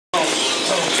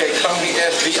Okay, call me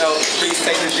SVO. Please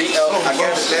take the DO. I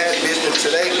got a bad bitch, and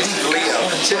today is Leo.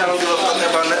 Shit, I don't give a fuck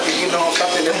about nothing. You know I'm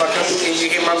something. If I come and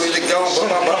you hear my music going, but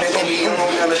my bump it, you know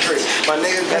I'm down the street. My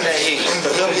niggas got that heat.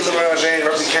 The hood be LeBron James,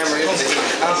 rub the camera in the heat.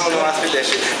 I don't know how I spit that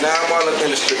shit. Now I'm all up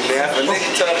in the street, man. If a nigga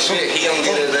talk shit, he don't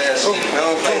get his ass. I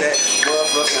don't play that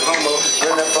motherfucking homo.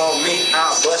 Run up on me,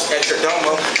 I'll bust at your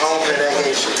domo. I don't play that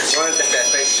gay shit. Run at that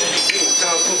face shit. You can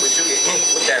come through, but you get hit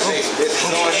with that face, bitch.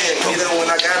 Go ahead, get on when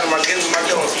I got him, I get him, I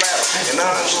go and battle. And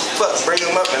I don't give a fuck, bring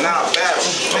him up and I'll battle.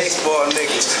 Baseball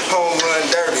niggas, home run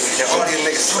derby, and all these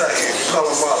niggas suck. Call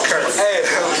them all curly. Hey,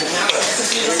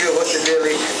 nigga, what's the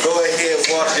dealie? Go ahead,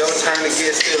 walk, your turn to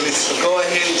get silly. Go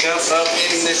ahead and jump up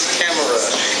in this camera.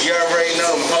 You already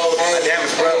know them hoes, damn it,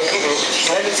 bro.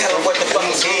 Let me tell them what the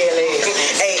fucking deal is.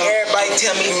 Hey, everybody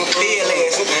tell me who the deal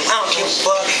is. I don't give a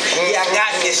fuck. Yeah, I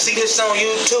got this. See this on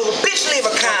YouTube. Bitch, leave a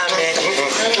comment.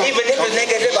 Even if it's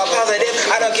negative or positive,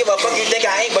 I don't give a fuck. You think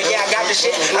I ain't, but yeah, I got this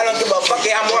shit. I don't give a fuck.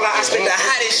 Yeah, I'm more like I spit the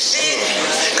hottest shit.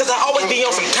 Cause I always be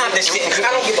on some Compton shit. I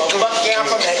don't give a fuck. Yeah, I'm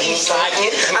from that east side,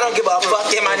 kid. I don't give a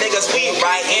fuck. Yeah, my niggas we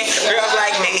writing. Girls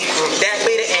like me. That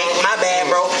be the ink. My bad,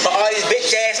 bro. But all these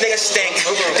bitch ass niggas stink.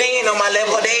 They ain't on my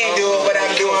level. They ain't doing what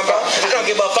I'm doing, bro. I don't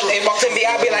give a fuck. They walk to me,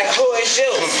 I be like, who is you?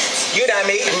 You not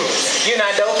me. You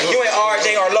not dope. You ain't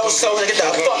Rjay or Low Soul. Get the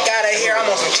fuck out of here. I'm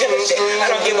on some chillin' shit. I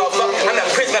don't give a fuck. I'm the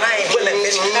prince, but I ain't willing,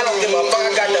 bitch. I don't give a fuck.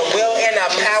 I got the will and the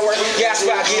power. Yeah, I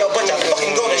swear I give you a bunch of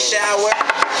fucking go to shower.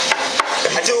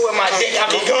 I do it with my dick. I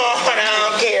be gone. I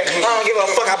don't care. I don't give a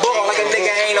fuck. I ball like a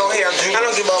nigga ain't on here. I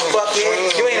don't give a fuck, yeah.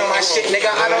 You ain't on my shit,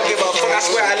 nigga. I don't give a fuck. I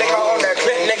swear I lick her on that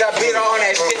clip, nigga. Beat her on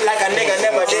that shit like a nigga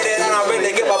never did it. I don't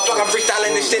really give a fuck. I'm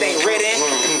freestyling. This shit ain't written.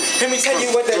 Let me tell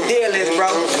you what the deal is,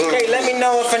 bro. Hey, let me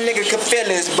know if a nigga can feel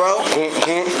this, bro.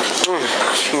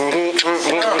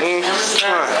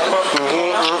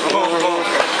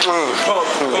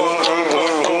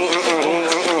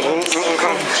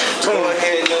 Go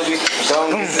ahead, Newbii.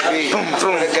 Don't disagree. I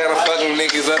got them fucking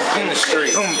niggas up in the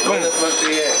street. Where the fuck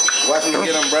they at? Watch me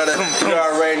get them, brother. You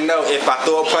already know if I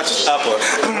throw a punch, it's upper.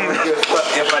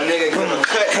 If a nigga give a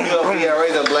cut, he'll be a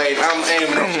razor blade. I'm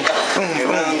aiming at you. And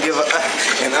I don't give a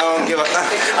and I don't give a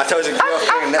I told your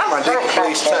girlfriend that's my dick,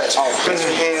 please touch. Put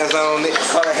your hands on it,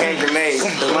 call a hand grenade.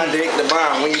 My dick the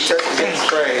bomb. When you touch it, get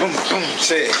sprayed.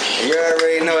 Shit. You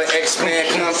already know an X-Man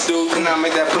comes through. And I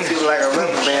make that pussy look like a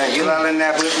rubber band. You all in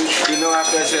that pussy, you know I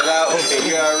stretch it out. And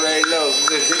you already know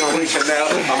this dick gon' reach it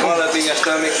out. I'm all up in your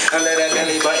stomach. Under that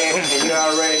belly button. And you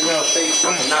already know say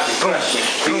something, not be crushing.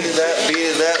 Beat it up,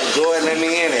 go and let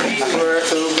me in it. I swear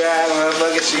to God,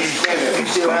 motherfucker, she's spinning.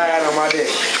 She riding on my dick,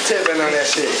 tipping on that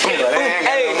shit. But I ain't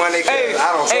got no money cause I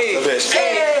don't trust the bitch.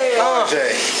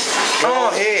 Rjay, go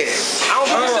ahead. I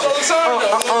don't do this all the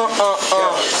time, though.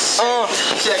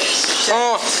 Check it.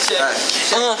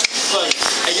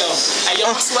 Hey yo,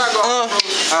 I swear I go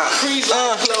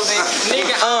Freestyle clothing,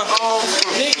 nigga,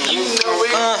 you know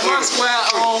it. My square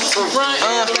on, run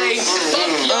LA,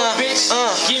 fuck your bitch,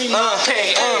 give me my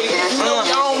pay. Hey, you know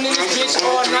you own this bitch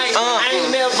all night. I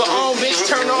ain't never on, bitch.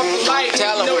 Turn off the light.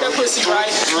 You know that pussy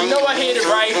right. You know I hit it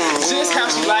right. Just how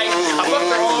she like. I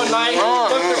fucked her all night.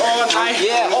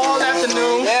 Yeah, all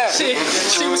afternoon. Shit,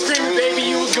 she was screaming, baby,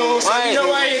 you was gone. So you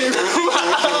know I hit it.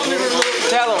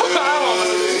 Tell him.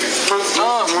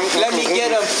 Let me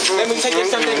get him. Let me tell you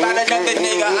something about another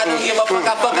nigga. I don't give a fuck.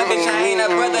 I fuck a bitch. I ain't a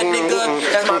brother, nigga.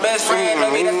 That's my best friend.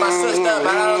 Maybe that's my sister.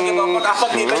 But I don't give a fuck. I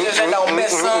fuck these bitches and don't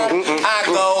miss some. I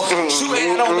go shoot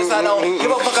it. I don't miss. I don't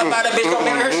give a fuck about a bitch. Don't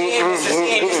make her. She ain't Mrs.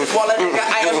 She ain't Mrs. Waller, nigga.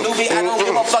 I am Newbii. I don't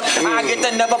give a fuck. I get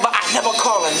the number, but I never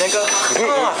call her, nigga.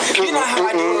 You know how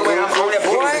I do it when I'm on it,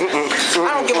 boy. I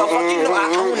don't give a fuck. You know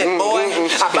I own it, boy.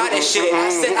 I buy this shit.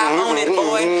 I said I own it,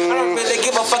 boy. I don't really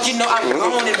give a fuck. You know I'm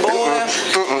on it, boy.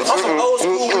 On some old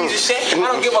school weed and shit. I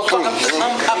don't give a fuck. Let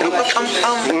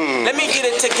me get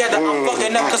it together. I'm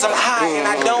fucking up cause I'm high and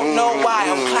I don't know why.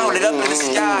 I'm clouded up in the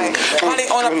sky. Probably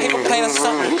on a paper plane or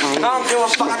something. I don't give a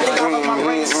fuck. I think I'm in my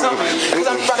brain or something. Cause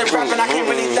I'm started rapping. I can't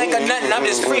really think of nothing. I'm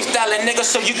just freestyling, nigga.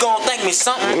 So you gon' thank me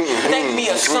something. Thank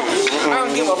me or something. I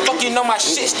don't give a fuck. You know my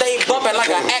shit stay bumping like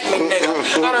an Acme, nigga.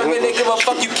 I don't really give a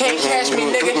fuck. You can't catch me,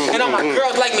 nigga. And all my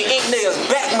girls like me, ink niggas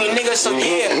back me, nigga. So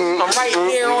yeah, I'm right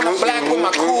here on the block with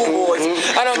my cool boys.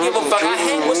 I don't give a fuck. I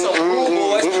hang with some cool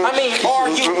boys. I mean,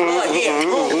 you blood, yeah,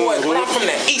 cool boys. But I'm from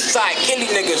the east side, Kelly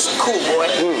niggas, cool boy.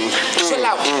 Chill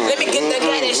out. Let me get that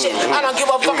and shit. I don't give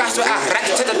a fuck. I swear I rap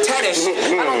to the tat and shit.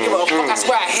 I don't give a fuck. I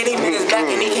swear I hit these niggas back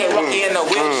and he can't walk in a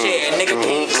wheelchair. Nigga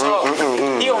can't talk.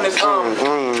 He on his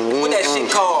what that shit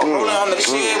called? Rolling on the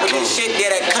shit with this shit, yeah,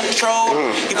 that control.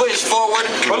 He pushes forward,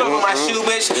 roll up on my shoe,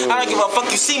 bitch. I don't give a fuck.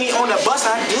 You see me on the bus,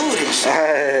 I do this.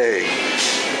 Hey.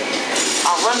 I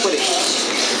run with it.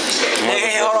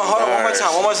 Hey, hold on,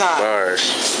 one more time. Bars.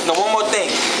 No, one more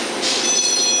thing.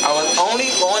 I was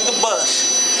only on the bus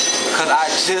because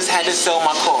I just had to sell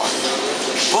my car.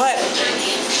 But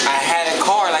I had a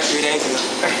car like 3 days ago.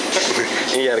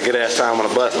 You had a good ass time on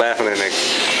the bus laughing at nigga.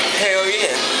 Hell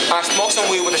yeah. I smoked some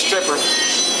weed with a stripper.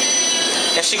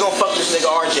 And she gonna fuck this nigga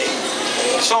Rjay.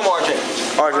 Show him Rjay.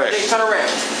 Rjay, turn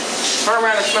around. Turn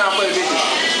around and smile for the video.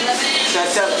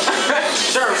 Tell her.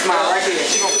 Show her smile right there.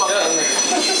 She gonna fuck that nigga.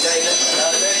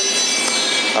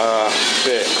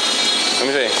 Shit. Let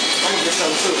me see. I'm gonna get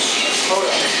some too. Hold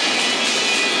up.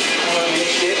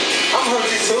 I'm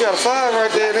hungry too. You got a 5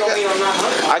 right there, nigga.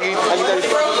 I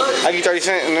give you 30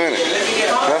 cents in a minute.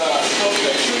 Huh?